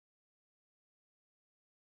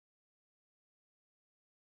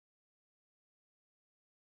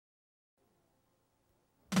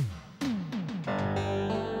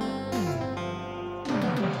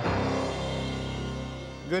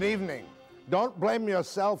Good evening. Don't blame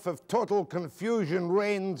yourself if total confusion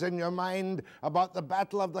reigns in your mind about the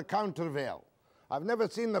battle of the countervail. I've never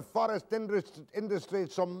seen the forest industry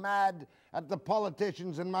so mad at the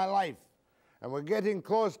politicians in my life. And we're getting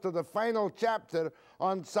close to the final chapter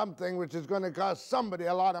on something which is going to cost somebody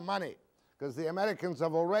a lot of money, because the Americans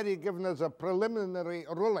have already given us a preliminary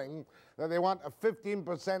ruling that they want a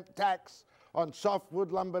 15% tax on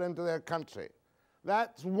softwood lumber into their country.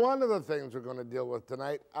 That's one of the things we're going to deal with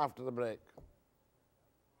tonight after the break.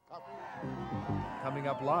 Coming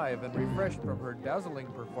up live and refreshed from her dazzling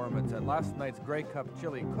performance at last night's Grey Cup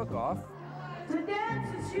Chili Cook-Off. To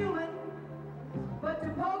dance is human, but to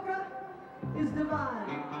polka is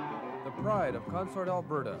divine. The pride of Consort,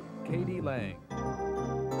 Alberta, Katie Lang.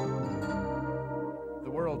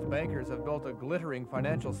 The world's bankers have built a glittering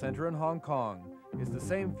financial center in Hong Kong. Is the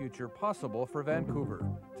same future possible for Vancouver?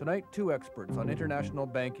 Tonight, two experts on international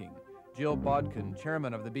banking. Jill Bodkin,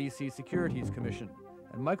 chairman of the BC Securities Commission,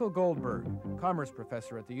 and Michael Goldberg, commerce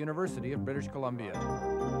professor at the University of British Columbia.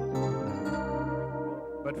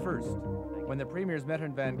 But first, when the premiers met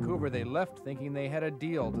in Vancouver, they left thinking they had a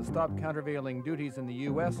deal to stop countervailing duties in the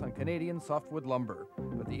U.S. on Canadian softwood lumber.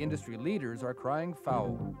 But the industry leaders are crying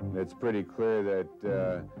foul. It's pretty clear that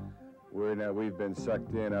we've been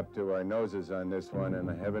sucked in up to our noses on this one, and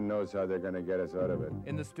heaven knows how they're going to get us out of it.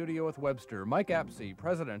 In the studio with Webster, Mike Apsey,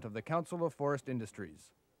 president of the Council of Forest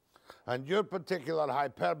Industries. And your particular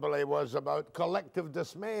hyperbole was about collective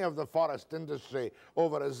dismay of the forest industry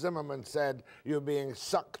over, as Zimmerman said, you being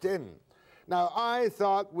sucked in. Now, I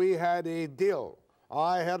thought we had a deal.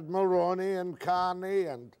 I heard Mulroney and Carney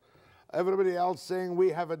and everybody else saying we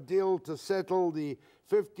have a deal to settle the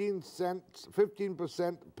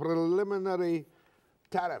 15% preliminary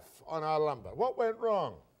tariff on our lumber. What went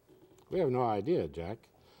wrong? We have no idea, Jack.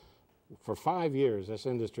 For 5 years, this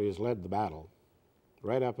industry has led the battle,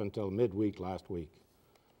 right up until midweek last week,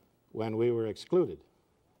 when we were excluded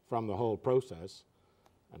from the whole process.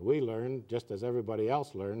 And we learned, just as everybody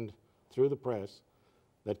else learned through the press,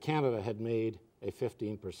 that Canada had made a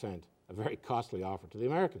 15%, a very costly offer to the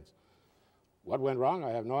Americans. What went wrong?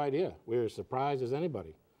 I have no idea. We were as surprised as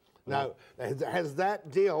anybody. Now, has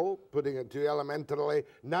that deal, putting it too elementarily,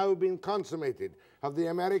 now been consummated? Have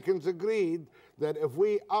the Americans agreed that if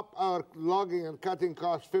we up our logging and cutting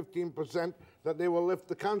costs 15%, that they will lift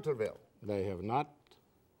the countervail? They have not.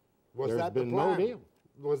 Was There's that the been plan? no deal.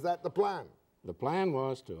 Was that the plan? The plan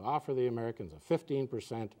was to offer the Americans a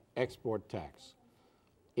 15% export tax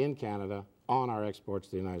in Canada on our exports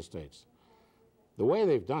to the United States. The way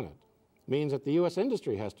they've done it means that the U.S.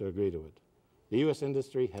 industry has to agree to it. The U.S.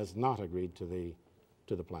 industry has not agreed to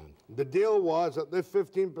the plan. The deal was that this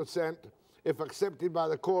 15%, if accepted by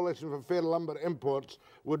the Coalition for Fair Lumber Imports,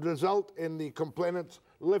 would result in the complainants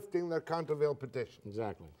lifting their countervail petition.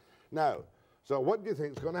 Exactly. Now, so what do you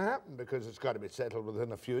think is going to happen? Because it's got to be settled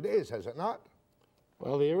within a few days, has it not?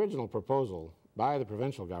 Well, the original proposal by the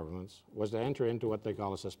provincial governments was to enter into what they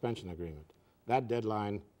call a suspension agreement. That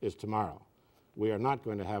deadline is tomorrow. We are not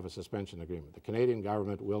going to have a suspension agreement. The Canadian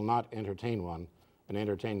government will not entertain one and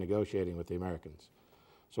entertain negotiating with the Americans.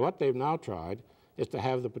 So what they've now tried is to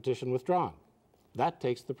have the petition withdrawn. That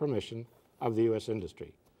takes the permission of the U.S.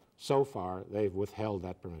 industry. So far, they've withheld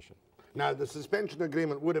that permission. Now, the suspension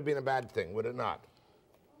agreement would have been a bad thing, would it not?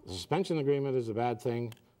 The suspension agreement is a bad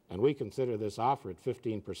thing, and we consider this offer at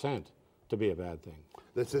 15% to be a bad thing.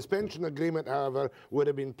 The suspension agreement, however, would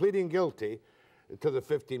have been pleading guilty to the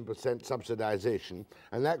 15% subsidization,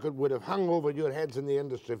 and that would have hung over your heads in the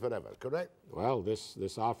industry forever, correct? Well,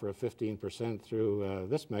 this offer of 15% through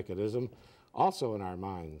this mechanism also in our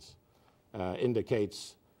minds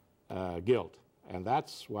indicates guilt. And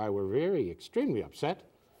that's why we're extremely upset,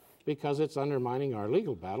 because it's undermining our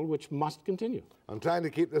legal battle, which must continue. I'm trying to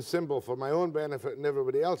keep this simple for my own benefit and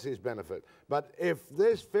everybody else's benefit. But if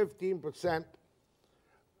this 15%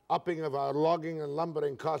 upping of our logging and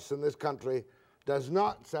lumbering costs in this country does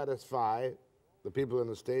not satisfy the people in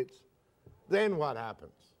the States, then what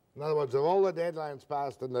happens? In other words, if all the deadlines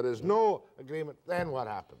passed and there is no agreement, then what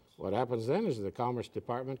happens? What happens then is the Commerce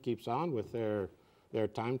Department keeps on with their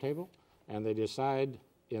timetable, and they decide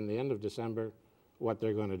in the end of December what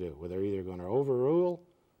they're going to do. Well, they're either going to overrule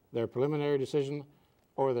their preliminary decision,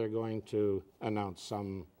 or they're going to announce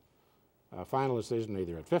some final decision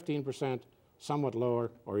either at 15%, somewhat lower,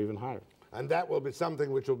 or even higher. And that will be something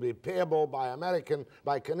which will be payable by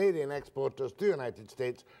Canadian exporters to the United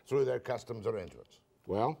States through their customs arrangements.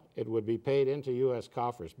 Well, it would be paid into U.S.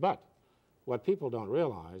 coffers, but what people don't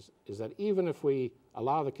realize is that even if we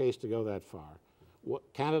allow the case to go that far,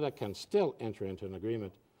 Canada can still enter into an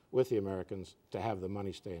agreement with the Americans to have the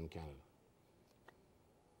money stay in Canada.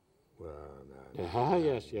 Well,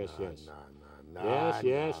 Yes.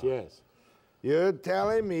 Yes. You're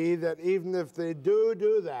telling me that even if they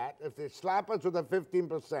do that, if they slap us with a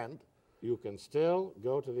 15%, You can still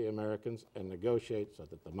go to the Americans and negotiate so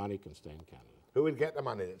that the money can stay in Canada. who would get the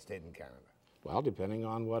money that stayed in Canada? Well, depending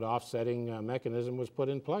on what offsetting mechanism was put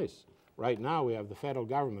in place. Right now, we have the federal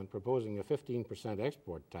government proposing a 15%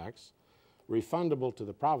 export tax, refundable to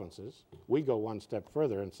the provinces. We go one step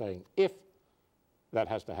further and saying if that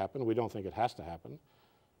has to happen, we don't think it has to happen,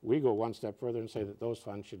 we go one step further and say that those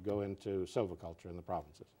funds should go into silviculture in the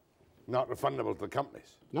provinces. Not refundable to the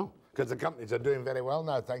companies. No. Because the companies are doing very well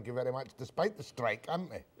now, thank you very much, despite the strike, aren't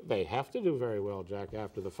they? They have to do very well, Jack,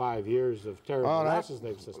 after the 5 years of terrible losses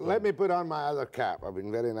they've sustained. Let me put on my other cap. I've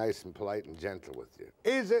been very nice and polite and gentle with you.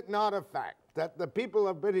 Is it not a fact that the people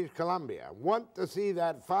of British Columbia want to see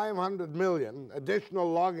that 500 million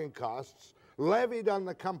additional logging costs levied on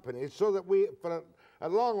the companies so that we,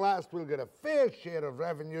 at long last, will get a fair share of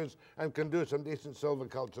revenues and can do some decent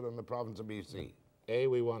silviculture in the province of BC? A,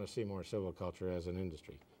 we want to see more silviculture as an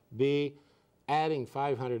industry. B, adding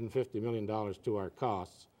 $550 million to our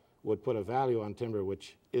costs would put a value on timber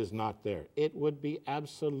which is not there. It would be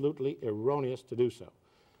absolutely erroneous to do so.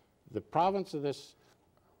 The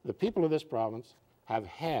people of this province have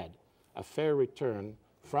had a fair return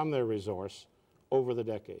from their resource over the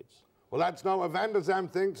decades. Well, that's not what Van der Zam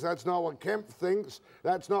thinks, that's not what Kemp thinks,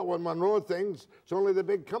 that's not what Monroe thinks. It's only the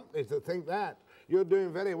big companies that think that. You're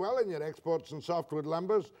doing very well in your exports and softwood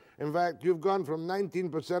lumbers. In fact, you've gone from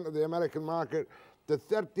 19% of the American market to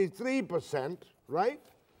 33%, right?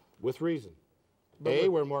 With reason. A,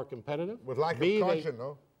 we're more competitive. With lack of caution,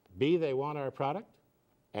 though. B, they want our product.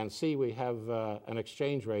 And C, we have an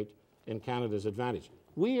exchange rate in Canada's advantage.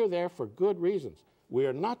 We are there for good reasons. We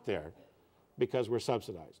are not there because we're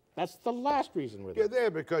subsidized. That's the last reason we're there. You're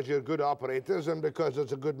there because you're good operators and because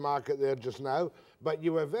there's a good market there just now. But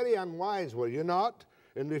you were very unwise, were you not,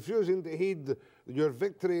 in refusing to heed your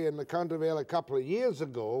victory in the countervail a couple of years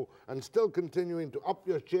ago and still continuing to up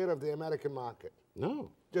your share of the American market?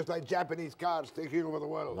 No. Just like Japanese cars taking over the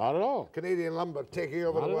world. Not at all. Canadian lumber taking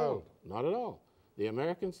over the world. Not at all. The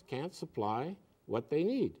Americans can't supply what they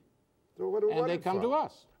need. So what do and they come to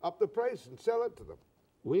us. Up the price and sell it to them.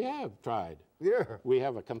 We have tried. Yeah. We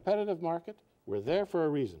have a competitive market. We're there for a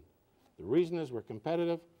reason. The reason is we're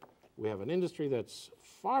competitive. We have an industry that's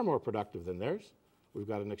far more productive than theirs. We've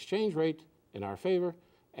got an exchange rate in our favor.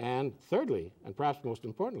 And thirdly, and perhaps most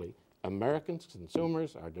importantly, American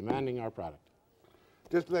consumers are demanding our product.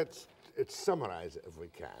 Just let's summarize it if we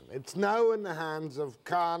can. It's now in the hands of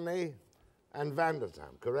Carney and Van der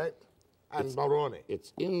Zam, correct? And Mulroney.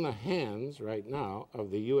 It's in the hands right now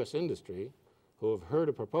of the U.S. industry who have heard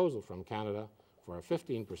a proposal from Canada for a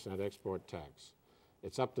 15% export tax.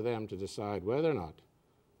 It's up to them to decide whether or not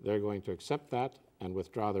they're going to accept that and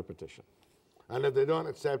withdraw their petition. And if they don't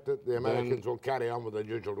accept it, the Americans will carry on with their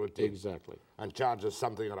usual routine. Exactly. And charge us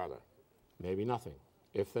something or other. Maybe nothing.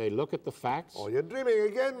 If they look at the facts... Oh, you're dreaming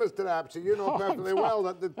again, Mr. Apsey. You know perfectly well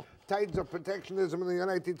that the tides of protectionism in the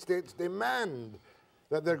United States demand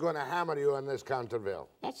that they're going to hammer you on this countervail.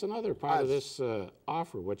 That's another part of this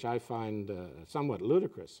offer, which I find somewhat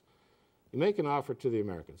ludicrous. You make an offer to the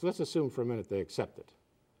Americans. Let's assume for a minute they accept it.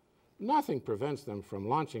 Nothing prevents them from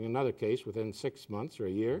launching another case within 6 months or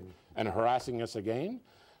a year and harassing us again.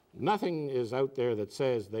 Nothing is out there that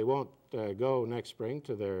says they won't go next spring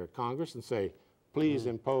to their Congress and say, please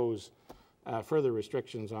impose further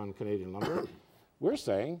restrictions on Canadian lumber. We're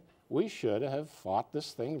saying we should have fought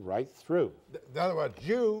this thing right through. In other words,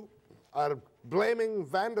 you are blaming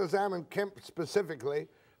Van der Zam and Kemp specifically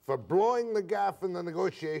for blowing the gaff in the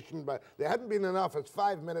negotiation, but they hadn't been in office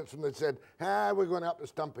 5 minutes when they said, we're going up to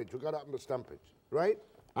stumpage. We got up to stumpage, right?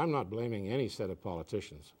 I'm not blaming any set of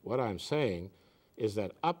politicians. What I'm saying is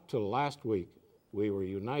that up till last week, we were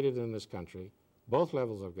united in this country, both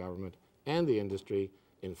levels of government and the industry,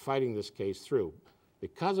 in fighting this case through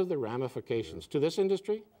because of the ramifications to this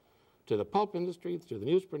industry, to the pulp industry, to the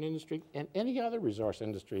newsprint industry, and any other resource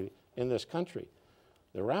industry in this country.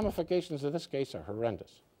 The ramifications of this case are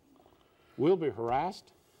horrendous. We'll be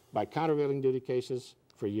harassed by countervailing duty cases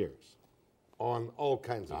for years. On all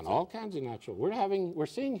kinds of things. On all kinds of natural. We're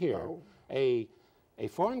seeing here a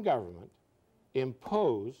foreign government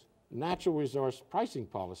impose natural resource pricing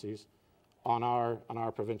policies on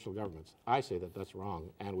our provincial governments. I say that that's wrong,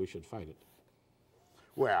 and we should fight it.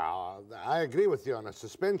 Well, I agree with you on a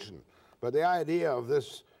suspension, but the idea of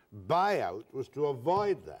this buyout was to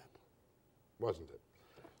avoid that, wasn't it?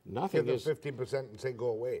 Nothing is... Give them 15% and say go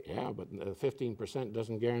away. Yeah, but 15%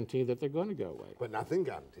 doesn't guarantee that they're going to go away. But nothing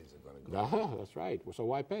guarantees they're going to go away. That's right. So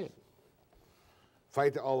why pay it?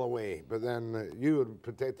 fight it all away, but then you're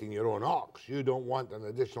protecting your own ox. You don't want an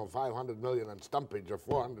additional 500 million in stumpage or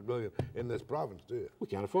 400 million in this province, do you? We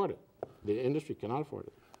can't afford it. The industry cannot afford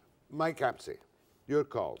it. Mike Apsey, your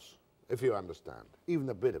calls, if you understand, even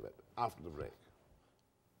a bit of it, after the break.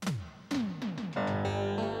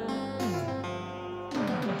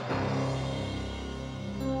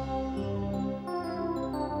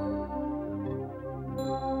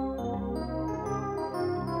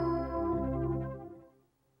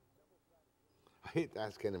 I hate to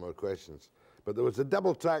ask any more questions, but there was a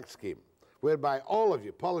double-track scheme whereby all of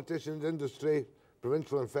you, politicians, industry,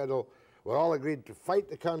 provincial and federal, were all agreed to fight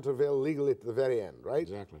the countervail legally to the very end, right?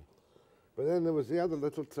 Exactly. But then there was the other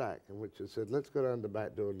little track in which it said, let's go around the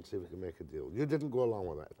back door and see if we can make a deal. You didn't go along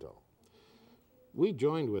with that at all. We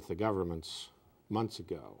joined with the governments months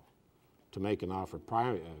ago to make an offer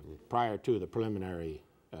prior to the preliminary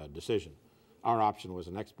decision. Our option was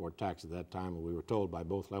an export tax at that time, and we were told by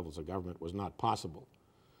both levels of government was not possible.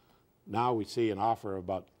 Now we see an offer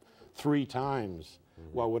about 3 times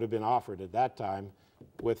what would have been offered at that time,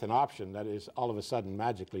 with an option that is all of a sudden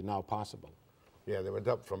magically now possible. Yeah, they went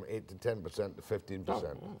up from 8 to 10% to 15%.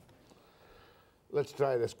 Oh, yeah. Let's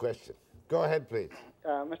try this question. Go ahead, please.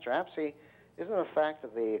 Mr. Apsey, isn't it a fact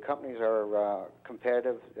that the companies are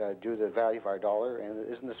competitive due to the value of our dollar, and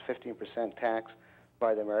isn't this 15% tax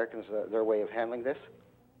by the Americans their way of handling this?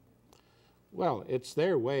 Well, it's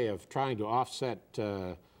their way of trying to offset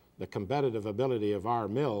the competitive ability of our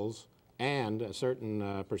mills and a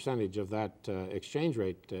certain percentage of that exchange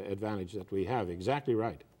rate advantage that we have. Exactly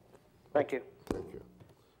right. Thank you. Thank you.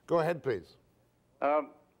 Go ahead, please.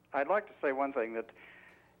 I'd like to say one thing, that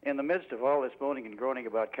in the midst of all this moaning and groaning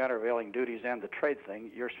about countervailing duties and the trade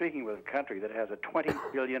thing, you're speaking with a country that has a $20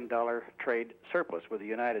 billion trade surplus with the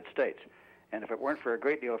United States. And if it weren't for a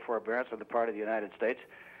great deal of forbearance on the part of the United States,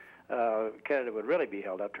 Canada would really be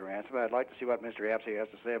held up to ransom. I'd like to see what Mr. Apsey has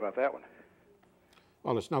to say about that one.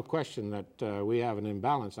 Well, it's no question that we have an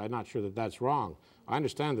imbalance. I'm not sure that that's wrong. I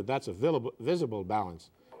understand that that's a visible balance.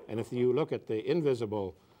 And if you look at the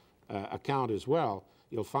invisible account as well,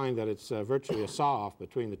 you'll find that it's virtually a saw-off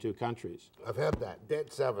between the two countries. I've heard that.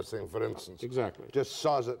 Debt servicing, for instance. Exactly. Just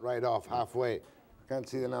saws it right off halfway. Can't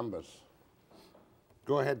see the numbers.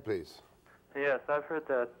 Go ahead, please. Yes, I've heard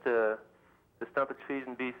that the stumpage fees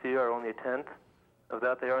in BC are only a tenth of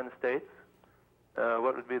that they are in the States.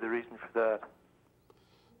 What would be the reason for that?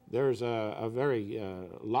 There's a very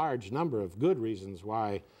large number of good reasons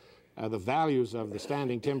why the values of the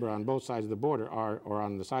standing timber on both sides of the border or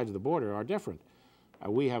on the sides of the border are different.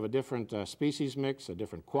 We have a different species mix, a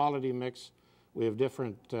different quality mix. We have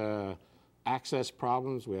different access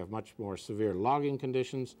problems. We have much more severe logging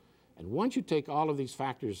conditions. And once you take all of these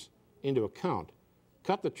factors into account,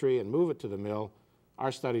 cut the tree and move it to the mill,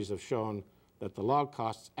 our studies have shown that the log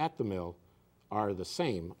costs at the mill are the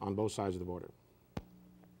same on both sides of the border.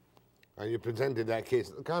 And you presented that case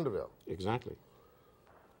at the Counterville. Exactly.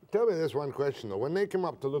 Tell me this one question, though. When they come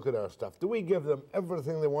up to look at our stuff, do we give them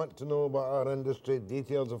everything they want to know about our industry,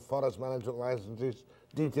 details of forest management licenses,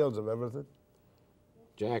 details of everything?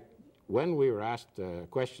 Jack, when we were asked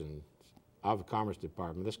questions of the Commerce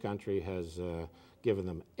Department, this country has given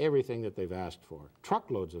them everything that they've asked for,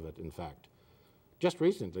 truckloads of it, in fact. Just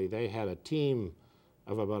recently, they had a team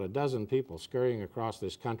of about a dozen people scurrying across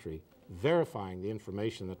this country, verifying the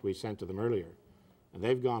information that we sent to them earlier. And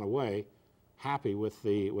they've gone away happy with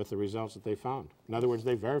the results that they found. In other words,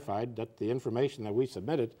 they verified that the information that we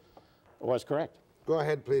submitted was correct. Go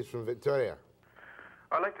ahead, please, from Victoria.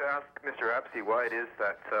 I'd like to ask Mr. Apsey why it is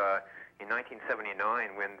that in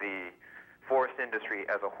 1979, when the forest industry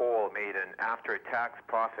as a whole made an after-tax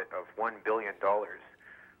profit of $1 billion,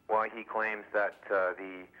 why he claims that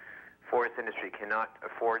the forest industry cannot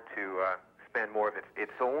afford to spend more of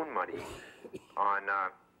its own money on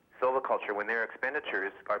silviculture when their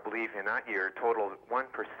expenditures, I believe, in that year totaled 1%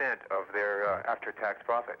 of their after-tax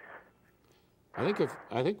profit. I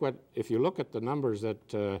think if you look at the numbers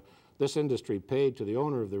that this industry paid to the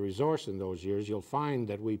owner of the resource in those years, you'll find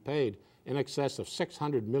that we paid in excess of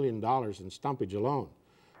 $600 million in stumpage alone.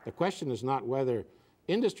 The question is not whether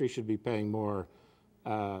industry should be paying more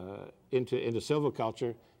into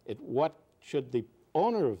silviculture. What should the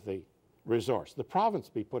owner of the resource, the province,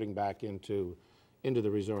 be putting back into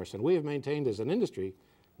the resource? And we have maintained as an industry,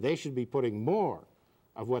 they should be putting more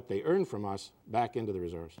of what they earn from us back into the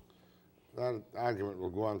resource. That argument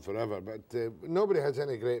will go on forever, but nobody has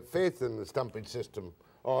any great faith in the stumpage system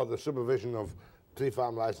or the supervision of tree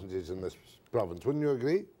farm licenses in this province. Wouldn't you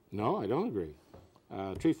agree? No, I don't agree.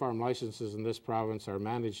 Tree farm licenses in this province are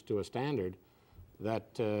managed to a standard that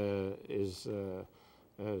is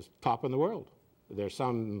top in the world. There's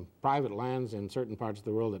some private lands in certain parts of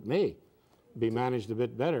the world that may be managed a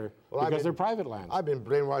bit better because they're private lands. I've been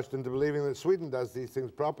brainwashed into believing that Sweden does these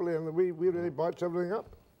things properly, and we really botch everything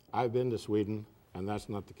up. I've been to Sweden, and that's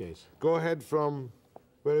not the case. Go ahead from,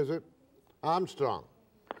 where is it? Armstrong.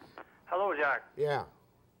 Hello, Jack. Yeah.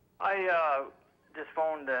 I just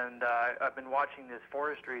phoned, and I've been watching this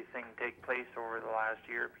forestry thing take place over the last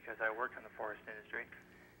year because I work in the forest industry.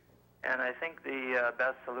 And I think the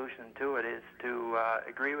best solution to it is to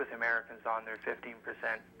agree with Americans on their 15%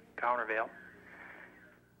 countervail.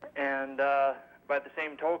 And by the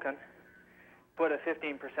same token, put a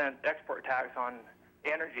 15% export tax on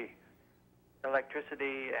energy,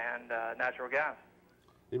 electricity, and natural gas.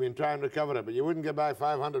 You mean try and recover it, but you wouldn't get back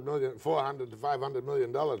 $400 to $500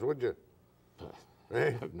 million, would you? I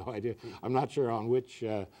have no idea. I'm not sure on which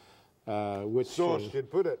source you'd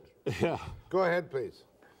put it. Yeah. Go ahead, please.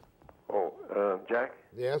 Oh, Jack?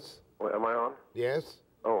 Yes? Well, am I on? Yes?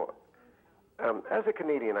 Oh, as a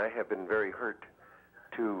Canadian, I have been very hurt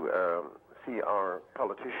to see our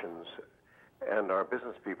politicians and our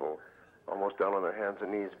business people almost down on their hands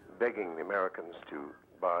and knees begging the Americans to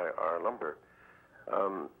buy our lumber.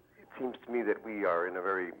 It seems to me that we are in a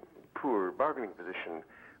very poor bargaining position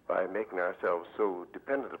by making ourselves so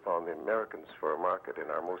dependent upon the Americans for a market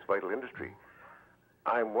in our most vital industry.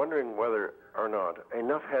 I'm wondering whether or not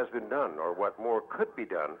enough has been done or what more could be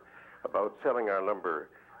done about selling our lumber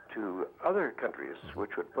to other countries,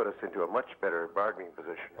 which would put us into a much better bargaining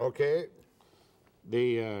position. Okay.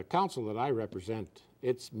 The council that I represent,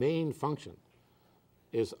 its main function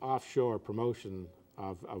is offshore promotion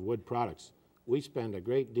of wood products. We spend a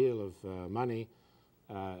great deal of money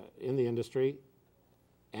in the industry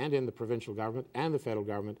and in the provincial government and the federal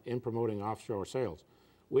government in promoting offshore sales.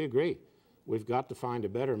 We agree. We've got to find a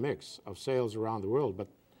better mix of sales around the world, but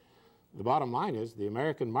the bottom line is the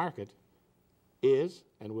American market is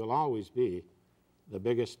and will always be the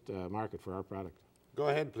biggest market for our product. Go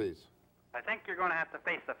ahead, please. I think you're going to have to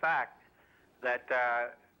face the fact that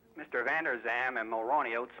Mr. Van der Zam and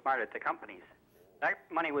Mulroney outsmarted the companies. That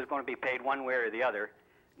money was going to be paid one way or the other,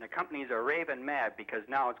 and the companies are raving mad because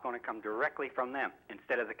now it's going to come directly from them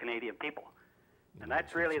instead of the Canadian people. And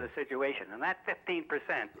that's really the situation. And that 15%,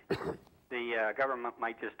 the government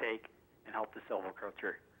might just take and help the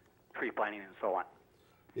silviculture, tree planting, and so on.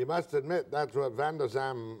 You must admit that's what Van der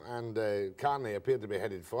Zam and Carney appear to be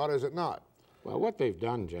headed for, is it not? Well, what they've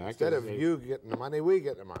done, Jack, instead of you getting the money, we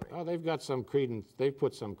get the money. Oh, they've got some credence. They've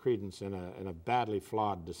put some credence in a badly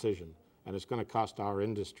flawed decision, and it's going to cost our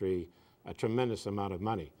industry a tremendous amount of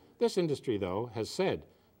money. This industry, though, has said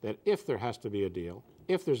that if there has to be a deal,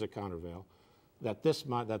 if there's a countervail, that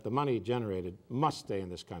the money generated must stay in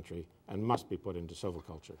this country and must be put into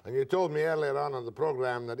silviculture. And you told me earlier on in the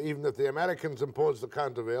program that even if the Americans impose the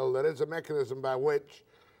countervail, there is a mechanism by which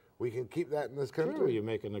we can keep that in this country. Sure, you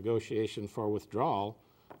make a negotiation for withdrawal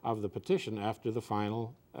of the petition after the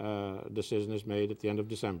final decision is made at the end of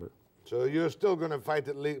December. So you're still going to fight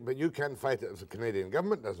it, but you can't fight it if the Canadian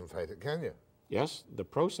government doesn't fight it, can you? Yes, the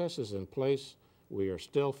process is in place. We are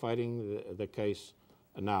still fighting the case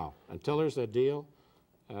now. Until there's a deal,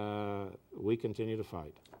 we continue to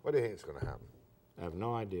fight. What do you think is going to happen? I have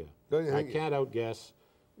no idea. I can't outguess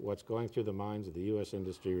what's going through the minds of the U.S.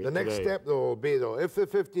 industry today. The next step, though, will be, if the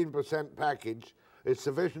 15% package is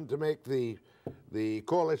sufficient to make the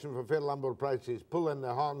Coalition for Fair Lumber Prices pull in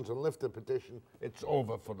their horns and lift the petition, it's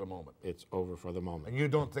over for the moment. It's over for the moment. And you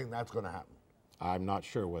don't think that's going to happen? I'm not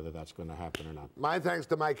sure whether that's going to happen or not. My thanks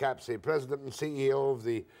to Mike Apsey, President and CEO of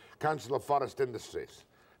the Council of Forest Industries.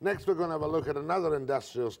 Next, we're going to have a look at another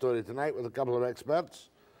industrial story tonight with a couple of experts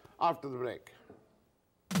after the break.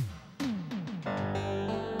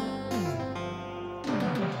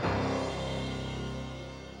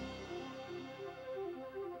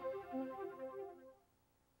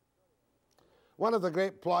 One of the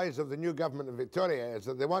great ploys of the new government in Victoria is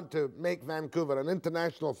that they want to make Vancouver an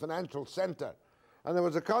international financial centre. And there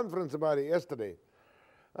was a conference about it yesterday.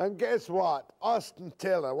 And guess what? Austin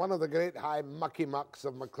Taylor, one of the great high mucky-mucks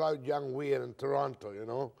of MacLeod Young Weir in Toronto, you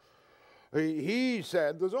know, he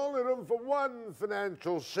said there's only room for one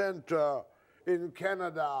financial centre in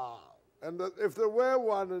Canada. And that if there were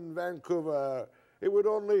one in Vancouver, it would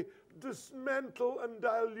only dismantle and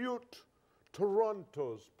dilute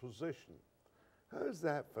Toronto's position. How's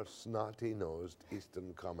that for snotty-nosed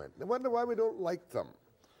Eastern comment? I wonder why we don't like them.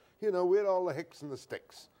 You know, we're all the hicks and the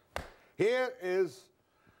sticks. Here is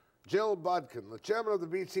Jill Bodkin, the chairman of the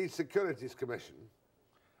BC Securities Commission.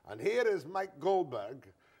 And here is Mike Goldberg,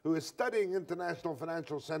 who is studying international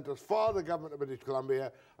financial centres for the government of British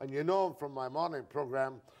Columbia. And you know him from my morning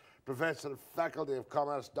program Professor of Faculty of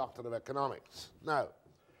Commerce, Doctor of Economics. Now,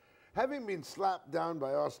 having been slapped down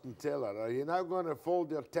by Austin Taylor, are you now going to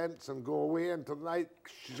fold your tents and go away until night,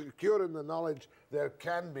 secure in the knowledge there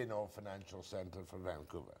can be no financial centre for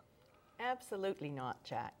Vancouver? Absolutely not,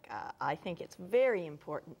 Jack. I think it's very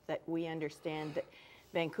important that we understand that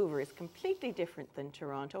Vancouver is completely different than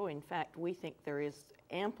Toronto. In fact, we think there is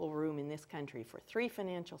ample room in this country for 3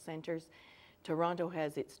 financial centres. Toronto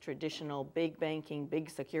has its traditional big banking,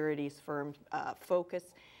 big securities firm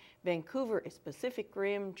focus. Vancouver is Pacific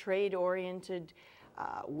Rim, trade-oriented.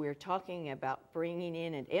 We're talking about bringing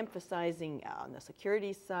in and emphasizing on the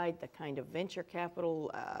securities side the kind of venture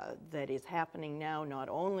capital that is happening now, not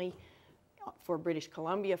only for British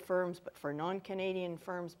Columbia firms, but for non-Canadian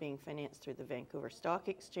firms being financed through the Vancouver Stock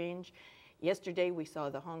Exchange. Yesterday, we saw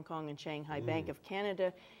the Hong Kong and Shanghai Bank of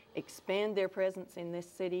Canada expand their presence in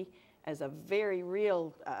this city as a very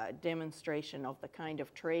real demonstration of the kind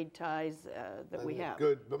of trade ties that we have.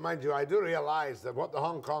 Good, but mind you, I do realize that what the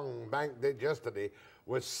Hong Kong Bank did yesterday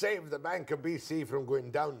was save the Bank of BC from going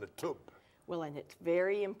down the tube. Well, and it's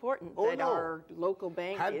very important that our local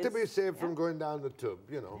bank had to be saved from going down the tube,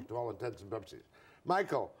 you know, to all intents and purposes.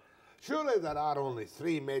 Michael, surely there are only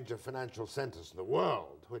 3 major financial centres in the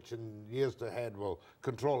world, which in years ahead will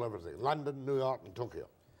control everything: London, New York, and Tokyo.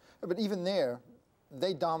 But even there,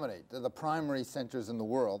 they dominate. They're the primary centers in the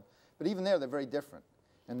world, but even there, they're very different.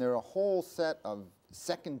 And there are a whole set of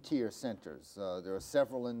second-tier centers. There are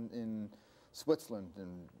several in Switzerland,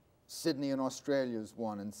 and Sydney in Australia is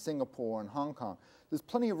one, and Singapore and Hong Kong. There's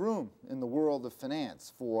plenty of room in the world of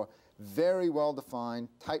finance for very well-defined,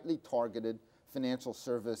 tightly targeted financial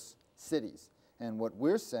service cities. And what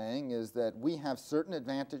we're saying is that we have certain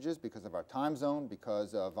advantages because of our time zone,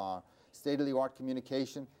 because of our state-of-the-art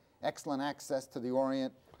communication, excellent access to the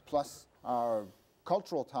Orient, plus our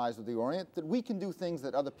cultural ties with the Orient, that we can do things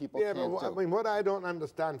that other people can't do. I mean, what I don't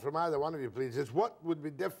understand from either one of you, please, is what would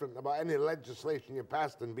be different about any legislation you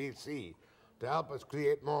passed in BC to help us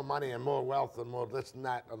create more money and more wealth and more this and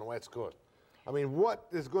that on the West Coast? I mean, what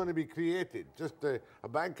is going to be created? Just a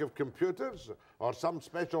bank of computers or some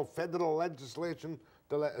special federal legislation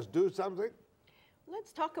to let us do something?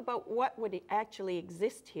 Let's talk about what would actually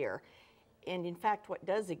exist here, and in fact, what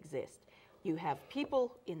does exist. You have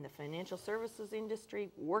people in the financial services industry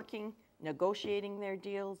working, negotiating their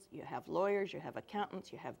deals. You have lawyers, you have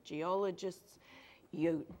accountants, you have geologists.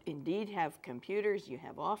 You indeed have computers, you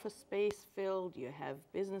have office space filled, you have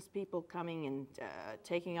business people coming and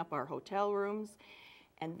taking up our hotel rooms.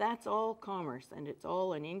 And that's all commerce, and it's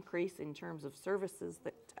all an increase in terms of services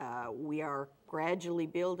that we are gradually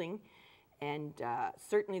building. And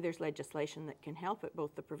certainly there's legislation that can help at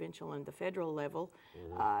both the provincial and the federal level.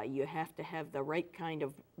 You have to have the right kind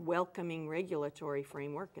of welcoming regulatory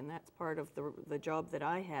framework, and that's part of the job that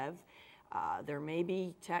I have. There may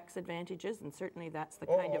be tax advantages, and certainly that's the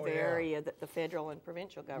kind of area that the federal and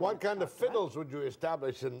provincial government. What kind of fiddles would you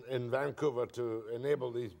establish in Vancouver to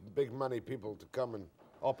enable these big money people to come and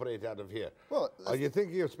operate out of here? Well, are you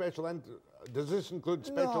thinking of does this include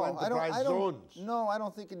special enterprise zones? No, I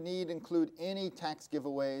don't think it need include any tax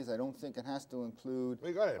giveaways. I don't think it has to include...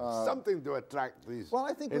 We got something to attract these. Well,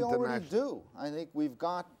 I think we already do. I think we've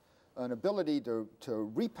got an ability to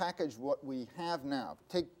repackage what we have now.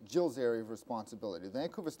 Take Jill's area of responsibility. The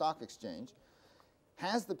Vancouver Stock Exchange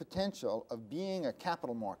has the potential of being a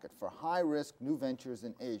capital market for high-risk new ventures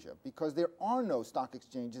in Asia, because there are no stock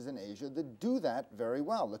exchanges in Asia that do that very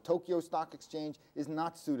well. The Tokyo Stock Exchange is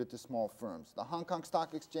not suited to small firms. The Hong Kong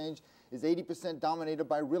Stock Exchange is 80% dominated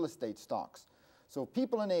by real estate stocks. So if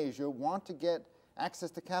people in Asia want to get access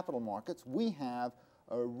to capital markets, we have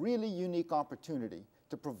a really unique opportunity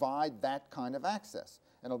to provide that kind of access.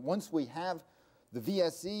 And once we have the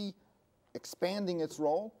VSE expanding its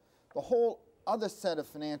role, the whole other set of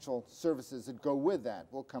financial services that go with that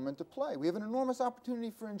will come into play. We have an enormous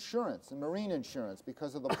opportunity for insurance and marine insurance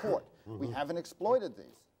because of the port. We haven't exploited these.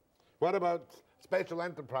 What about special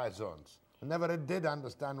enterprise zones? I never did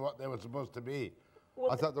understand what they were supposed to be.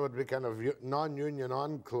 Well, I thought there would be kind of non-union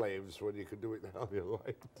enclaves where you could do it the hell you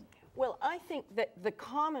liked. Well, I think that the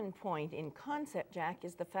common point in concept, Jack,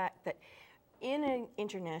 is the fact that in an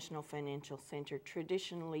international financial center,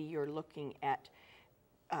 traditionally you're looking at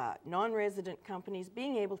non-resident companies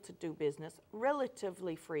being able to do business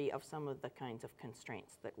relatively free of some of the kinds of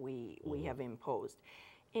constraints that we have imposed.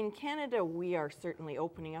 In Canada, we are certainly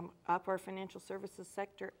opening up our financial services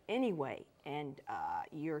sector anyway, and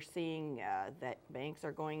you're seeing that banks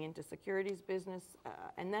are going into securities business,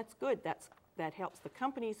 and that's good. That helps the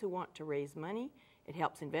companies who want to raise money. It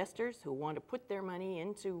helps investors who want to put their money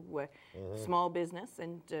into small business,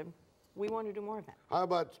 and We want to do more of that. How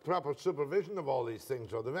about proper supervision of all these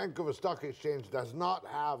things? So the Vancouver Stock Exchange does not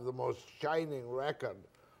have the most shining record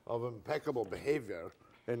of impeccable behavior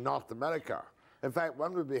in North America. In fact,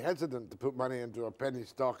 one would be hesitant to put money into a penny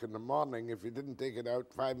stock in the morning if you didn't take it out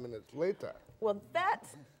 5 minutes later. Well,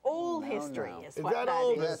 that's old history, is Is what that that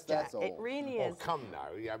old is, history? Jack. It really is. Oh, come now.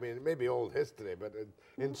 Yeah, I mean, it may be old history, but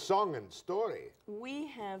in song and story. We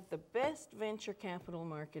have the best venture capital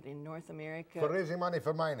market in North America. For raising money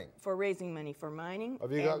for mining. For raising money for mining.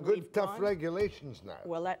 Have you got And good, we've tough regulations now?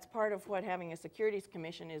 Well, that's part of what having a Securities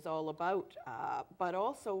Commission is all about. But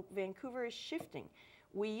also, Vancouver is shifting.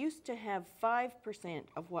 We used to have 5%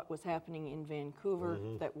 of what was happening in Vancouver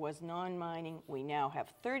that was non-mining. We now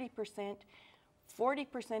have 30%.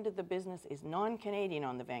 40% of the business is non-Canadian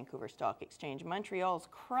on the Vancouver Stock Exchange. Montreal's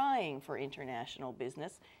crying for international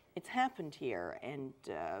business. It's happened here, and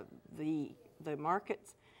the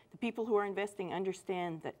markets, the people who are investing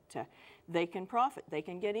understand that they can profit. They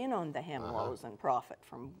can get in on the Hemlows and profit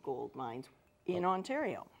from gold mines in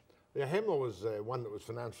Ontario. Yeah, Hemlo was one that was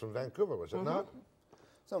financed from Vancouver, was it not?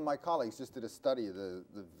 So my colleagues just did a study of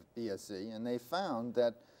the BSE, and they found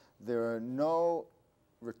that there are no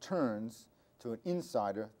returns to an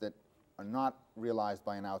insider that are not realized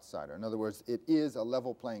by an outsider. In other words, it is a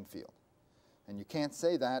level playing field. And you can't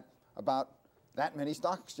say that about that many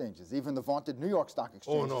stock exchanges. Even the vaunted New York Stock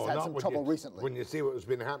Exchange has had some trouble recently. When you see what has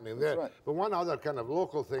been happening there. Right. But one other kind of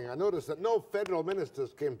local thing, I noticed that no federal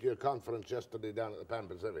ministers came to your conference yesterday down at the Pan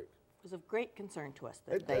Pacific. It was of great concern to us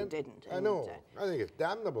that they didn't. I know. I think it's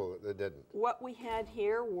damnable that they didn't. What we had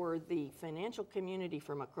here were the financial community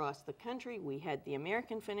from across the country. We had the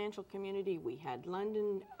American financial community. We had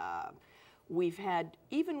London. We've had,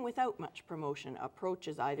 even without much promotion,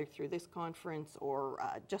 approaches either through this conference or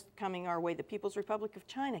just coming our way. The People's Republic of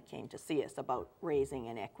China came to see us about raising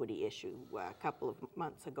an equity issue a couple of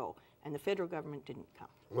months ago, and the federal government didn't come.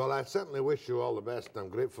 Well, I certainly wish you all the best, and I'm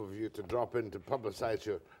grateful for you to drop in to publicize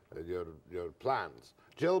your plans.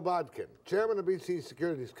 Jill Bodkin, Chairman of BC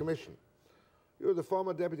Securities Commission. You're the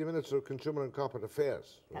former Deputy Minister of Consumer and Corporate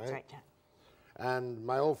Affairs, right? That's right, Jack. And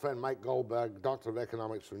my old friend Mike Goldberg, Doctor of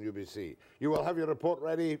Economics from UBC. You will have your report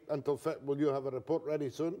ready until, will you have a report ready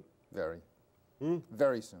soon? Very.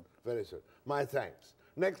 Very soon. Very soon. My thanks.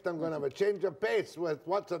 Next I'm going to have a change of pace with,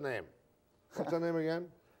 what's her name? What's her name again?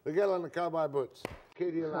 The girl in the cowboy boots.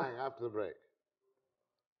 Katie Lang after the break.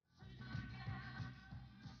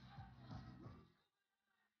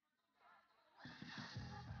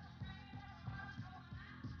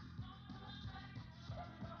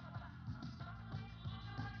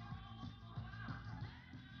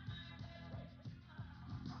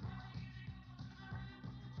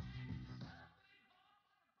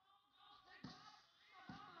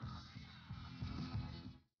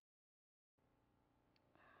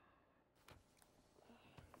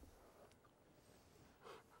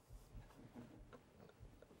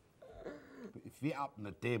 Put your feet up on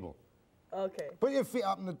the table. Okay. Put your feet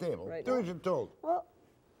up on the table. Right Do now. as you're told. Well,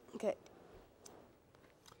 okay.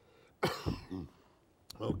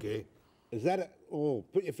 Okay. Is that it? Oh,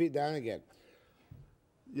 put your feet down again.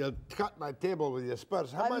 You cut my table with your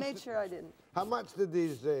spurs. I made sure I didn't. How much did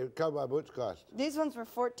these cowboy boots cost? These ones were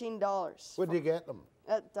 $14. Where did you get them?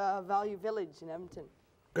 At Value Village in Edmonton.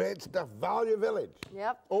 Great stuff. Value Village.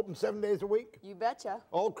 Yep. Open 7 days a week. You betcha.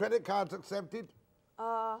 All credit cards accepted.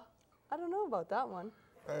 I don't know about that one.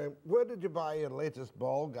 Where did you buy your latest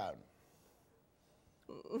ball gown?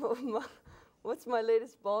 What's my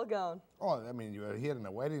latest ball gown? Oh, I mean, you were here in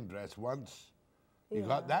a wedding dress once. You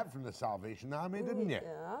got that from the Salvation Army, didn't you?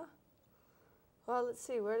 Yeah. Well, let's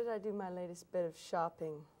see. Where did I do my latest bit of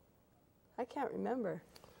shopping? I can't remember.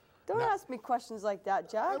 Don't ask me questions like that,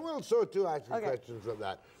 Jack. I will so too ask you questions like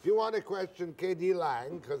that. If you want to question Katie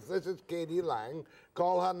Lang, because this is Katie Lang,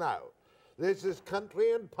 call her now. This is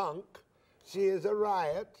country and punk. She is a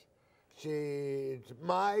riot. She's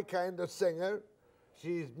my kind of singer.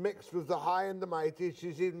 She's mixed with the high and the mighty.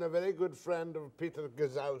 She's even a very good friend of Peter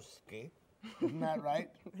Gazowski. Isn't that right?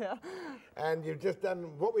 Yeah. And you've just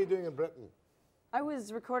done, what were you doing in Britain? I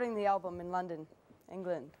was recording the album in London,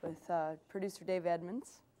 England, with producer Dave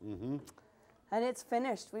Edmonds. Mm-hmm. And it's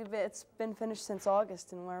finished. It's been finished since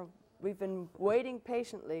August, and we've been waiting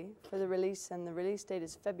patiently for the release, and the release date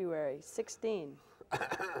is February 16.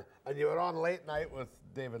 And you were on late night with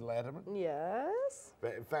David Letterman? Yes.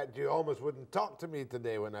 But in fact, you almost wouldn't talk to me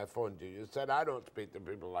today when I phoned you. You said, I don't speak to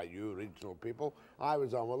people like you, regional people. I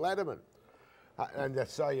was on with Letterman. And I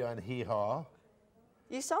saw you on Hee Haw.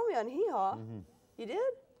 You saw me on Hee Haw? Mm-hmm. You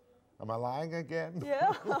did? Am I lying again?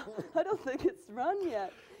 Yeah. I don't think it's run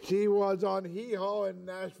yet. She was on Hee Haw in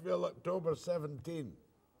Nashville, October 17.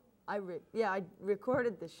 I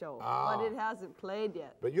recorded the show, but it hasn't played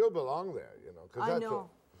yet. But you'll belong there, you know. 'Cause I that's know.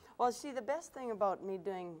 Well, see, the best thing about me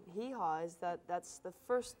doing Hee Haw is that that's the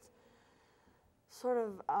first sort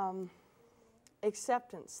of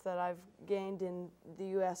acceptance that I've gained in the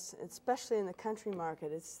U.S., especially in the country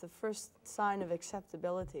market. It's the first sign of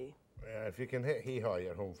acceptability. Yeah, if you can hit hee-haw,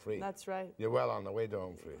 you're home free. That's right. You're well on the way to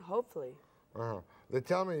home free. Hopefully. They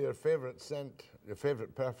tell me your favorite scent, your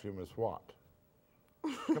favorite perfume is what?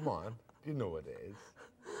 Come on, you know what it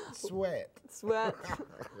is. Sweat. Sweat.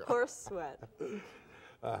 Horse sweat.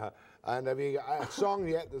 And have you got a song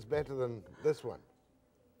yet that's better than this one?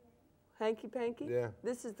 Hanky Panky? Yeah.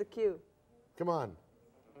 This is the cue. Come on.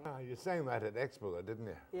 You sang that at Expo, didn't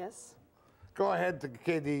you? Yes. Go ahead to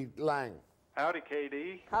KD Lang. Howdy,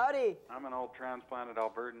 KD. Howdy. I'm an old transplanted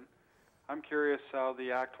Albertan. I'm curious how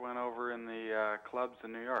the act went over in the clubs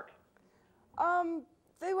in New York.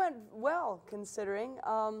 They went well, considering.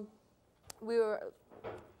 We were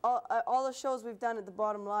all the shows we've done at the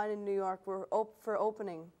Bottom Line in New York were for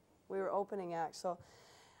opening. We were opening acts. So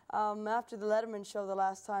after the Letterman show the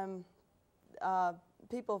last time,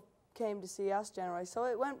 people came to see us generally. So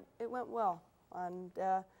it went well, and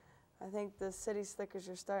I think the City Slickers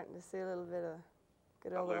are starting to see a little bit of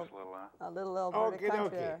a little Alberta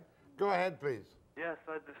country there. Go ahead, please. Yes,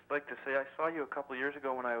 I'd just like to say I saw you a couple years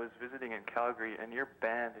ago when I was visiting in Calgary, and your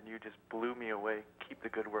band, and you just blew me away. Keep the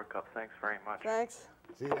good work up. Thanks very much. Thanks.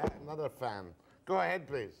 See that? Another fan. Go ahead,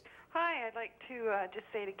 please. Hi, I'd like to just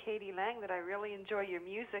say to Katie Lang that I really enjoy your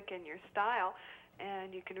music and your style,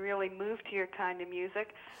 and you can really move to your kind of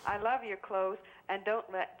music. I love your clothes, and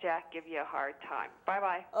don't let Jack give you a hard time.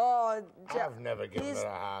 Bye-bye. Oh, Jack. I've never given her a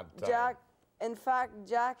hard time. Jack, in fact,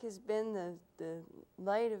 Jack has been the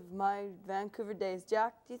light of my Vancouver days.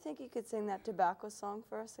 Jack, do you think you could sing that tobacco song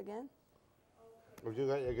for us again? Have you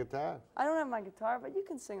got your guitar? I don't have my guitar, but you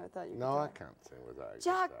can sing without your guitar. No, I can't sing without a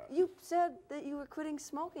Jack, guitar. you said that you were quitting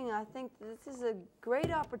smoking. I think this is a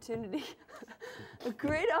great opportunity, a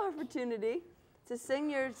great opportunity to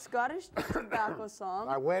sing your Scottish tobacco song.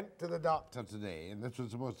 I went to the doctor today, and this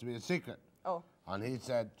was supposed to be a secret. Oh. And he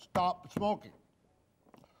said, stop smoking.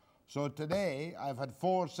 So today, I've had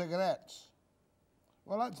 4 cigarettes.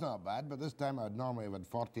 Well, that's not bad, but this time I'd normally have had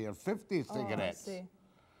 40 or 50 cigarettes. Oh, I see.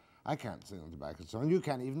 I can't sing a tobacco song. You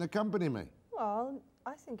can't even accompany me. Well,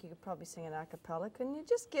 I think you could probably sing an a cappella. Couldn't you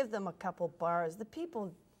just give them a couple bars? The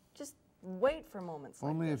people just wait for moments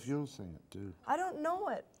like Only this. if you'll sing it, too. I don't know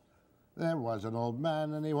it. There was an old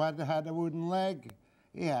man, and he had a wooden leg.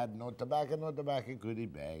 He had no tobacco could he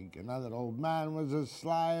beg. Another old man was as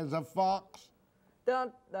sly as a fox.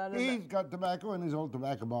 He's got tobacco in his old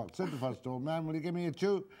tobacco box. Said the first old man, will you give me a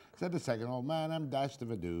chew? Said the second old man, I'm dashed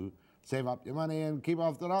if I do. Save up your money and keep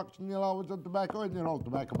off the rocks, and you'll always have tobacco in your old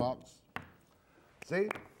tobacco box. See?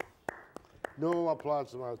 No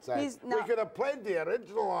applause from outside. We could have played the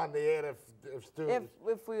original on the air if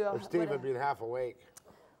Steve had been half awake.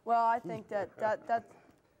 Well, I think that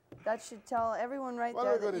should tell everyone right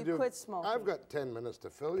there that you quit smoking. I've got 10 minutes to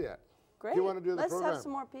fill yet. Great. Do you want to do the program? Let's have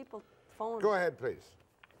some more people phone. Go ahead, please.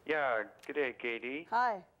 Yeah, good day, KD.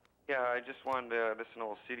 Hi. Yeah, I just wanted to, just an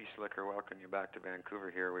old city slicker, welcome you back to Vancouver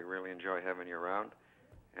here. We really enjoy having you around.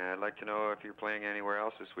 And I'd like to know if you're playing anywhere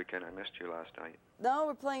else this weekend. I missed you last night. No,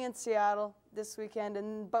 we're playing in Seattle this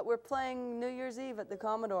weekend, but we're playing New Year's Eve at the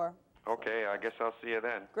Commodore. Okay, I guess I'll see you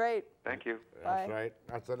then. Great. Thank you. That's right.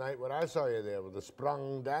 That's the night when I saw you there with the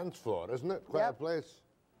sprung dance floor, isn't it? Quite a place.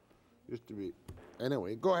 Used to be.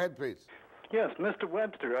 Anyway, go ahead, please. Yes, Mr.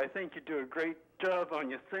 Webster, I think you do a great job on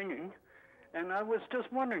your singing. And I was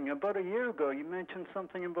just wondering, about a year ago, you mentioned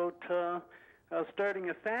something about starting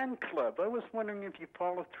a fan club. I was wondering if you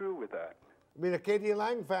followed through with that. You mean a Katie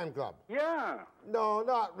Lang fan club? Yeah. No,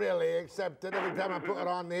 not really, except that every time I put it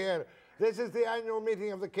on the air, this is the annual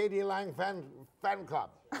meeting of the Katie Lang fan club.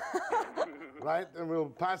 Right? And we'll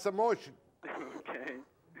pass a motion. Okay.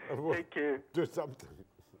 We'll Take care. do something.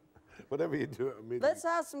 Whatever you do at a meeting. Let's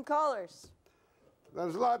have some callers.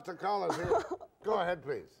 There's lots of callers here. Go ahead,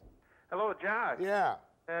 please. Hello, Jack. Yeah.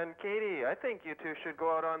 And Katie, I think you two should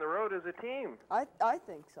go out on the road as a team. I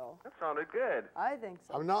think so. That sounded good. I think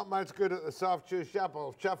so. I'm not much good at the soft shoe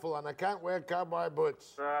shuffle, and I can't wear cowboy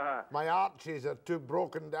boots. My arches are too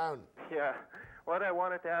broken down. Yeah. What I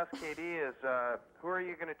wanted to ask Katie is, who are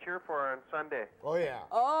you going to cheer for on Sunday? Oh, yeah.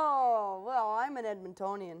 Oh, well, I'm an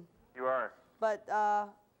Edmontonian. You are? But,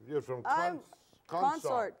 you're from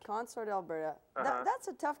Consort, Alberta. That's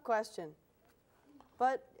a tough question.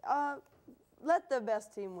 But let the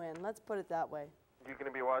best team win. Let's put it that way. You going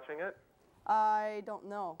to be watching it? I don't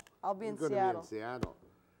know. I'll be in Seattle. Be in Seattle.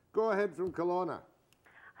 Go ahead from Kelowna.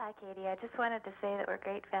 Hi, Katie. I just wanted to say that we're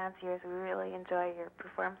great fans of yours. We really enjoy your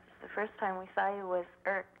performances. The first time we saw you was,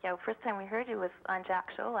 first time we heard you was on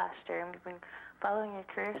Jack's show last year, and we've been following your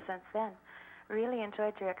career since then. Really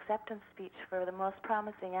enjoyed your acceptance speech for the most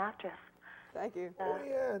promising actress. Thank you.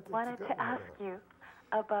 Wanted to ask you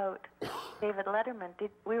about David Letterman.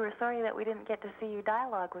 We were sorry that we didn't get to see you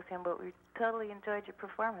dialogue with him, but we totally enjoyed your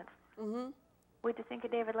performance. Mm-hmm. What'd you think of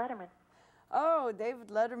David Letterman? Oh, David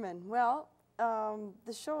Letterman. Well,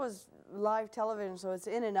 the show is live television, so it's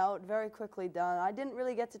in and out, very quickly done. I didn't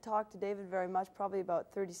really get to talk to David very much, probably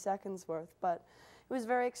about 30 seconds worth, but it was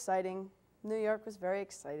very exciting. New York was very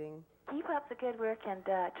exciting. Keep up the good work, and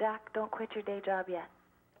Jack, don't quit your day job yet.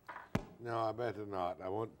 No, I better not. I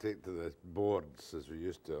won't take to the boards as we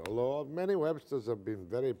used to. Although many Websters have been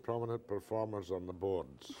very prominent performers on the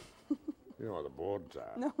boards. You know what the boards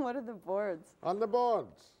are. No, what are the boards? On the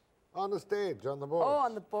boards. On the stage, on the boards. Oh,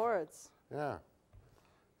 on the boards. Yeah.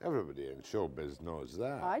 Everybody in showbiz knows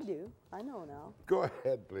that. I do. I know now. Go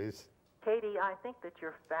ahead, please. Katie, I think that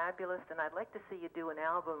you're fabulous, and I'd like to see you do an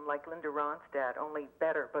album like Linda Ronstadt, only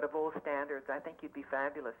better, but of old standards. I think you'd be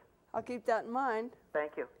fabulous. I'll keep that in mind.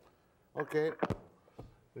 Thank you. Okay.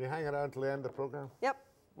 Will you hang around till the end of the program? Yep.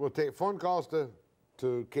 We'll take phone calls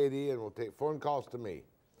to Katie, and we'll take phone calls to me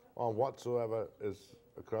on whatsoever is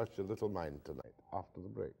across your little mind tonight after the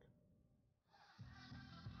break.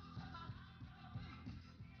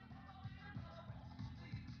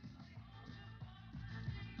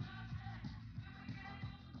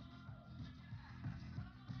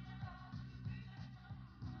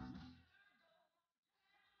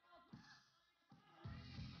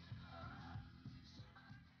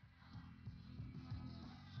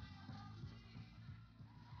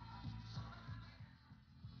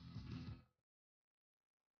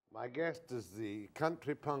 My guest is the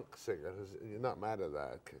country punk singer. You're not mad at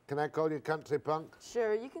that. Can I call you country punk?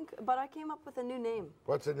 Sure, you can, but I came up with a new name.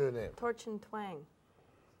 What's the new name? Torch and Twang.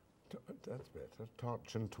 That's better.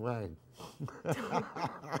 Torch and Twang.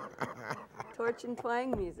 Torch and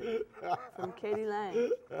Twang music from Katie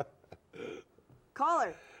Lang.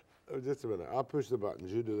 Caller. Oh, just a minute. I'll push the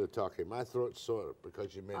buttons. You do the talking. My throat's sore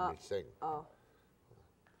because you made me sing. Oh.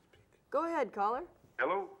 Go ahead, caller.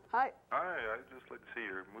 Hello. Hi. Hi, I'd just like to say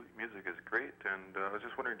your music is great, and I was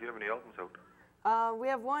just wondering, do you have any albums out? We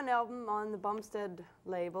have one album on the Bumstead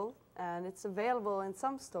label, and it's available in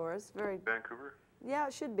some stores. Vancouver? Yeah,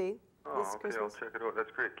 it should be. Oh, this okay, Christmas. I'll check it out.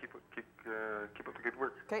 That's great. Keep up the good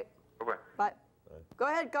work. Okay. Bye-bye. Bye. Go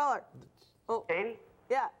ahead, caller. Oh. Katie?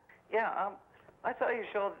 Yeah. Yeah, I saw your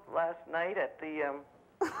show last night at the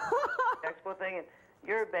expo thing, and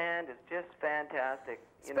your band is just fantastic.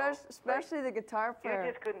 Especially the guitar player.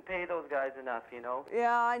 You just couldn't pay those guys enough, you know?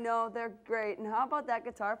 Yeah, I know. They're great. And how about that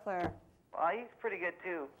guitar player? He's pretty good,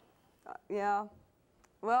 too. Yeah.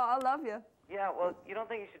 Well, I love you. Yeah, well, you don't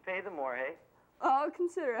think you should pay them more, hey? I'll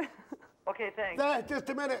consider it. Okay, thanks. Just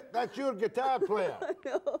a minute. That's your guitar player. I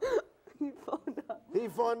know. He phoned up. He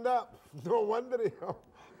phoned up. No wonder he...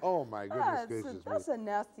 Oh, my goodness gracious me. That's a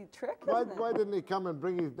nasty trick, Why didn't he come and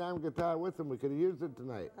bring his damn guitar with him? We could have used it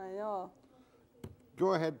tonight. I know.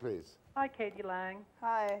 Go ahead, please. Hi, Katie Lang.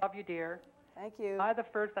 Hi. Love you, dear. Thank you. At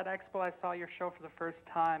Expo, I saw your show for the first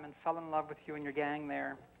time and fell in love with you and your gang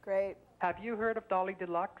there. Great. Have you heard of Dolly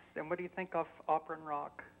Deluxe, and what do you think of opera and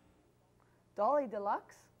rock? Dolly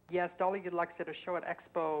Deluxe? Yes, Dolly Deluxe did a show at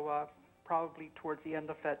Expo probably towards the end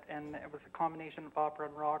of it, and it was a combination of opera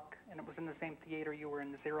and rock, and it was in the same theater you were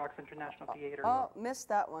in, the Xerox International Theater. Oh, missed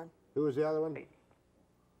that one. Who was the other one?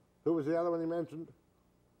 Who was the other one you mentioned?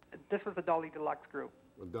 This was the Dolly Deluxe group.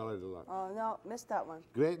 Dolly Deluxe. Oh, no, missed that one.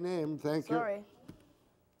 Great name, thank you. Sorry.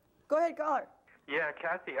 Go ahead, caller. Yeah,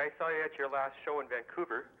 Kathy, I saw you at your last show in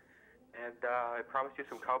Vancouver, and I promised you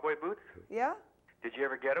some cowboy boots. Yeah? Did you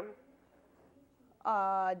ever get them?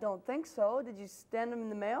 I don't think so. Did you send them in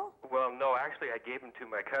the mail? Well, no, actually, I gave them to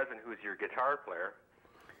my cousin, who's your guitar player.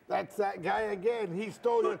 That's that guy again. He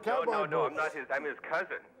stole your cowboy boots. No, I'm not his. I'm his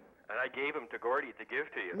cousin, and I gave them to Gordy to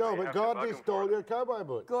give to you. No, So you but have to bug Gordy him stole for your cowboy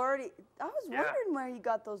boots. Gordy. I was Yeah. wondering where he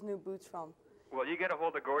got those new boots from. Well, you get a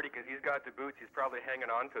hold of Gordy because he's got the boots. He's probably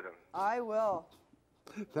hanging on to them. I will.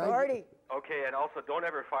 Thank Gordy. Okay, and also don't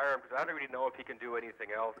ever fire him because I don't really know if he can do anything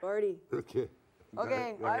else. Gordy. Okay.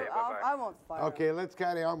 Okay, Right. I won't fire. Okay, let's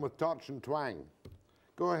carry on with Torch and Twang.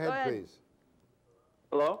 Go ahead, ahead. please.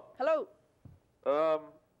 Hello? Hello. I'm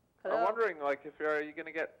Hello? wondering, like, if are you going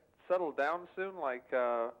to get settled down soon, like,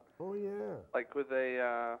 oh yeah, like with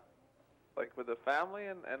a family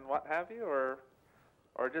and what have you,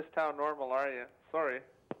 or just how normal are you? Sorry.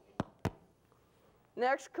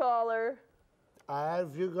 Next caller.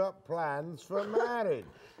 Have you got plans for marriage?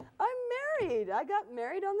 I'm married. I got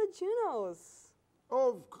married on the Junos.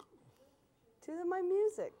 Oh. To my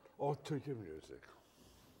music. Oh, to your music.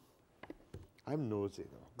 I'm nosy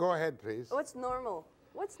now. Go ahead, please. What's normal?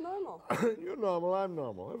 What's normal? You're normal, I'm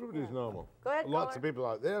normal. Everybody's normal. Go ahead, Lots caller. of people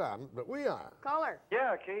out there aren't, but we are. Caller.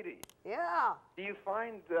 Yeah, Katie. Yeah. Do you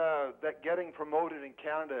find that getting promoted in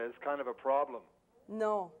Canada is kind of a problem?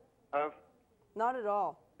 No. Uh, Not at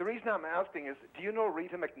all. the reason I'm asking is, do you know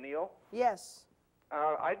Rita McNeil? Yes.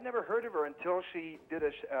 I'd never heard of her until she did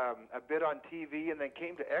a bit on TV and then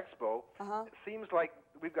came to Expo. It seems like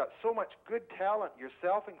we've got so much good talent,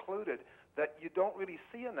 yourself included, that you don't really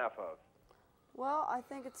see enough of. Well, I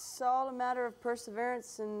think it's all a matter of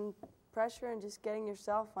perseverance and pressure and just getting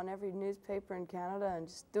yourself on every newspaper in Canada and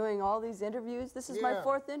just doing all these interviews. This is my Yeah.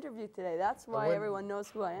 4th interview today. That's why everyone knows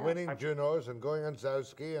who I am. Winning Junos and going on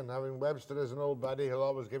Zowski and having Webster as an old buddy, he'll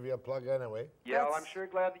always give you a plug anyway. Yeah, well, I'm sure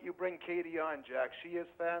glad that you bring Katie on, Jack. She is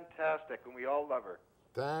fantastic, and we all love her.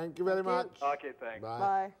 Thank you very much. Okay, thanks. Bye.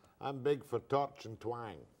 Bye. I'm big for torch and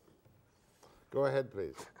twang. Go ahead,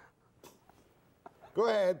 please. Go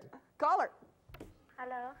ahead. Caller.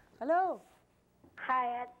 Hello. Hello.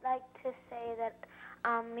 Hi, I'd like to say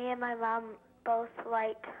that me and my mom both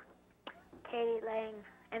like Katie Lang,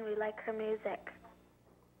 and we like her music.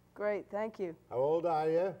 Great, thank you. How old are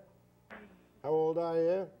you? How old are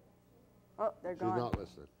you? Oh, they're She's gone. not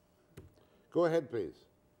listening. Go ahead, please.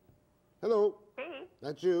 Hello. Hey.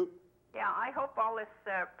 That's you. Yeah, I hope all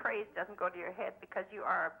this praise doesn't go to your head because you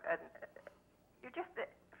are, you're just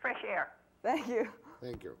fresh air. Thank you.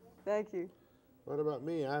 Thank you. Thank you. What about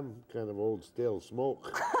me? I'm kind of old stale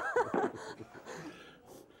smoke.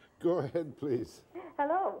 Go ahead, please.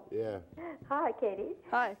 Hello. Yeah. Hi, Katie.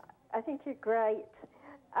 Hi. I think you're great.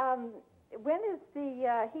 When is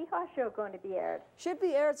the Hee Haw show going to be aired? Should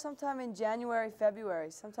be aired sometime in January,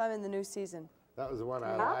 February, sometime in the new season. That was the one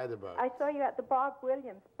I Huh? lied about. I saw you at the Bob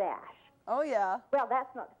Williams bash. Oh, yeah. Well,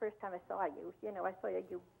 that's not the first time I saw you. You know, I saw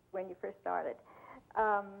you when you first started.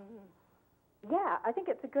 Yeah, I think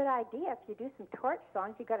it's a good idea. If you do some torch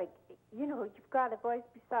songs, you got to, you know, you've got a voice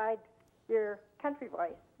beside your country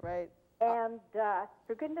voice. Right. And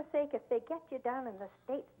for goodness sake, if they get you down in the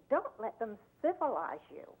States, don't let them civilize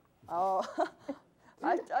you. Oh,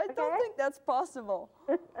 I don't think that's possible.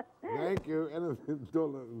 Thank you. And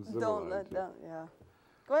don't let them Don't let them, yeah.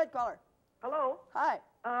 Go ahead, caller. Hello. Hi.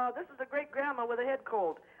 This is a great grandma with a head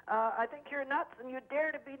cold. I think you're nuts, and you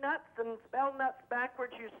dare to be nuts and spell nuts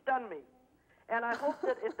backwards. You stun me. And I hope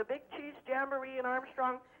that if the Big Cheese Jamboree in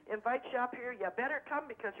Armstrong invites you up here, you better come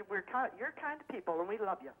because you're kind of people, and we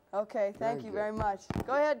love you. Okay, thank you very much.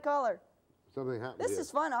 Go ahead, caller. Something happened This here.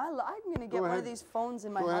 is fun. I'm going to get Go one of ahead. these phones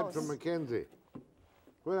in my Go ahead house. from Mackenzie.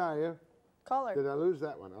 Where are you? Caller. Did I lose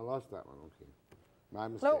that one? I lost that one. Okay. My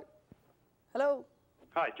mistake. Hello. Hello.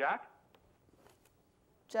 Hi, Jack.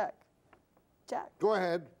 Jack. Jack. Go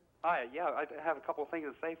ahead. Hi, yeah, I have a couple of things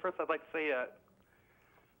to say. First, I'd like to say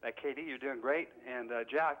that Katie, you're doing great. And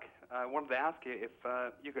Jack, I wanted to ask you if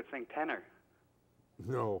you could sing tenor.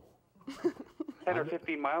 No. 10 or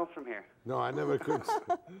 15 miles from here. No, I never could.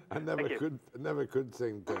 I never Thank you. could. Never could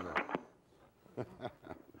sing tenor.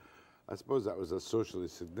 I suppose that was a socially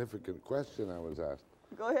significant question I was asked.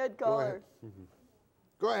 Go ahead, Go caller. ahead.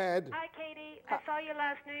 Go ahead. Hi, Katie. I saw you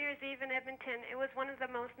last New Year's Eve in Edmonton. It was one of the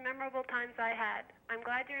most memorable times I had. I'm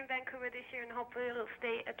glad you're in Vancouver this year, and hopefully it'll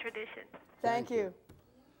stay a tradition. Thank you.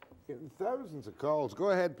 Getting thousands of calls.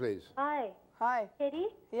 Go ahead, please. Hi. Hi. Katie?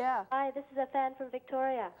 Yeah. Hi, this is a fan from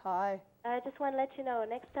Victoria. Hi. I just want to let you know,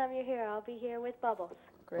 next time you're here, I'll be here with Bubbles.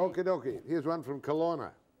 Great. Okie dokie. Here's one from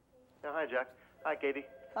Kelowna. Yeah, hi, Jack. Hi, Katie.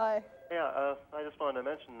 Hi. Yeah, I just wanted to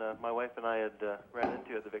mention my wife and I had ran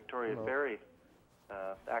into you at the Victoria Hello. Ferry,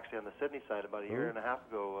 actually on the Sydney side about a year and a half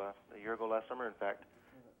ago, a year ago last summer, in fact.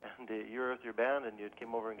 And you were with your band, and you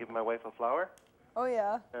came over and given my wife a flower. Oh,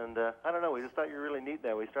 yeah. And I don't know, we just thought you were really neat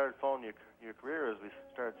there. We started following your career as we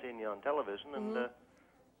started seeing you on television, and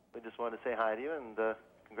we just wanted to say hi to you and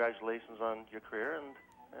congratulations on your career,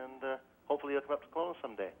 and hopefully you'll come up to Kelowna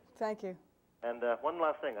someday. Thank you. And one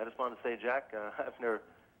last thing, I just wanted to say, Jack, I've never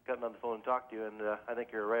gotten on the phone and talked to you, and I think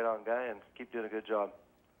you're a right-on guy, and keep doing a good job.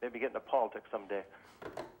 Maybe get into politics someday.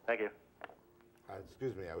 Thank you.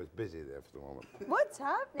 Excuse me, I was busy there for the moment. What's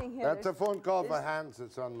happening here? That's a phone call for There's- Hans.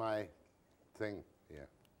 It's on my thing. Yeah.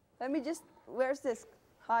 Let me just, where's this?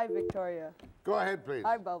 Hi, Victoria. Go ahead, please.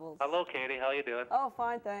 Hi, Bubbles. Hello, Katie. How you doing? Oh,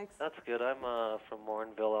 fine, thanks. That's good. I'm from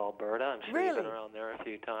Morinville, Alberta. I'm sure Really? you've been around there a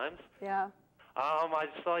few times. Yeah. I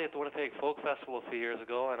saw you at the Winnipeg Folk Festival a few years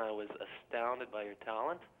ago, and I was astounded by your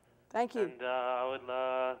talent. Thank you. And I would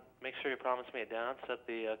make sure you promise me a dance at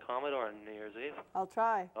the Commodore on New Year's Eve. I'll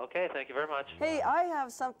try. Okay, thank you very much. Hey, I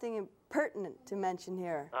have something pertinent to mention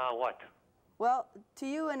here. What? Well, to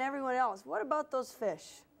you and everyone else, what about those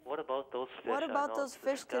fish? What about those fish? What about those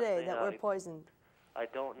fish today that were poisoned? I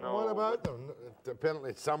don't know. What about them?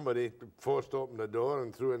 Apparently somebody forced open the door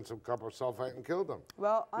and threw in some copper sulfite and killed them.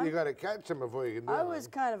 Well, you got to catch them before you can do it. I was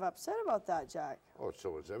kind of upset about that, Jack. Oh,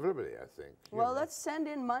 so was everybody, I think. Well, let's send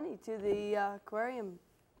in money to the aquarium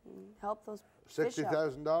and help those fish out.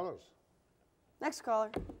 $60,000. Next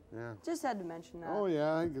caller. Yeah. Just had to mention that. Oh,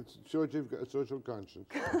 yeah, I think it shows you've got a social conscience.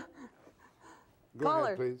 Go Caller.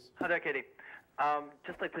 ahead, please. Hi there, Katie.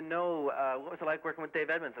 Just like to know, what was it like working with Dave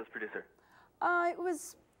Edmonds as producer?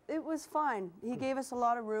 It was fine. He gave us a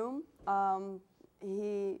lot of room.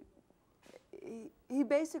 We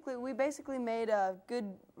basically made a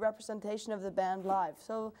good representation of the band live.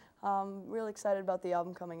 So really excited about the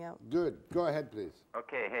album coming out. Good. Go ahead, please.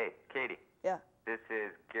 Okay, hey, Katie. Yeah. This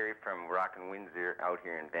is Gary from Rockin' Windsor out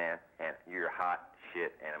here in Van, and you're hot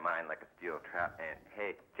shit and a mind like a steel trap. And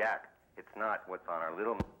hey, Jack, it's not what's on our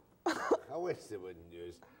little. I wish they wouldn't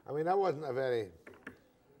use. I mean, it wasn't a very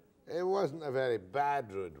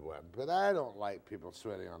bad rude one, but I don't like people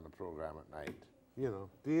swearing on the program at night. You know,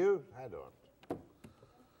 do you? I don't.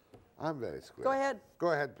 I'm very square. Go ahead.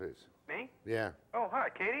 Go ahead, please. Me? Yeah. Oh, hi,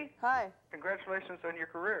 Katie. Hi. Congratulations on your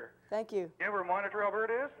career. Thank you. You know where Monitor,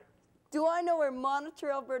 Alberta is? Do I know where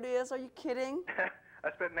Monitor, Alberta is? Are you kidding?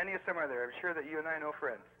 I spent many a summer there. I'm sure that you and I know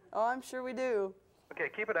friends. Oh, I'm sure we do. Okay,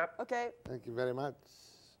 keep it up. Okay. Thank you very much.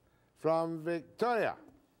 From Victoria.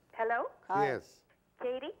 Hello? Hi. Yes.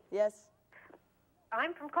 Katie? Yes.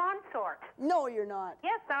 I'm from Consort. No, you're not.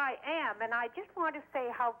 Yes, I am, and I just want to say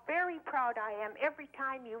how very proud I am every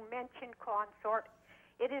time you mention Consort.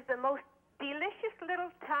 It is the most delicious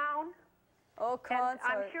little town. Oh, Consort.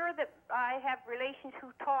 And I'm sure that I have relations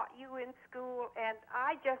who taught you in school, and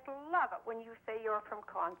I just love it when you say you're from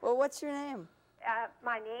Consort. Well, what's your name?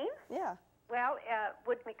 My name? Yeah. Well,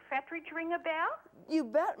 would McFetridge ring a bell? You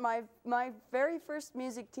bet. My very first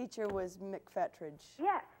music teacher was McFetridge.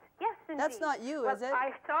 Yes, yes, indeed. That's not you, well, is it?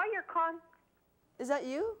 I saw your Is that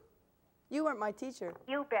you? You weren't my teacher.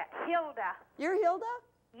 You bet. Hilda. You're Hilda?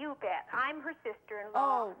 You bet. I'm her sister-in-law.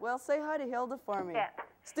 Oh, well, say hi to Hilda for me. Bet.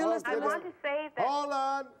 Still I want to say that... Hold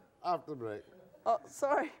on. After the break. Oh,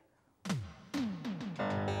 sorry.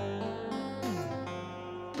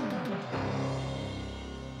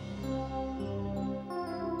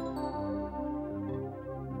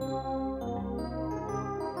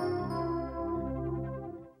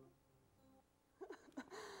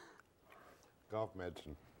 Golf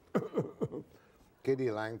medicine. Katie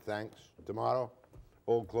Lang, thanks. Tomorrow,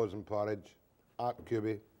 Old Clothes and Porridge, Art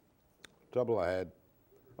Cuby, Trouble Ahead,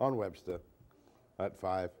 on Webster, at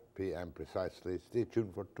 5 p.m. precisely. Stay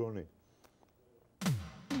tuned for Tony.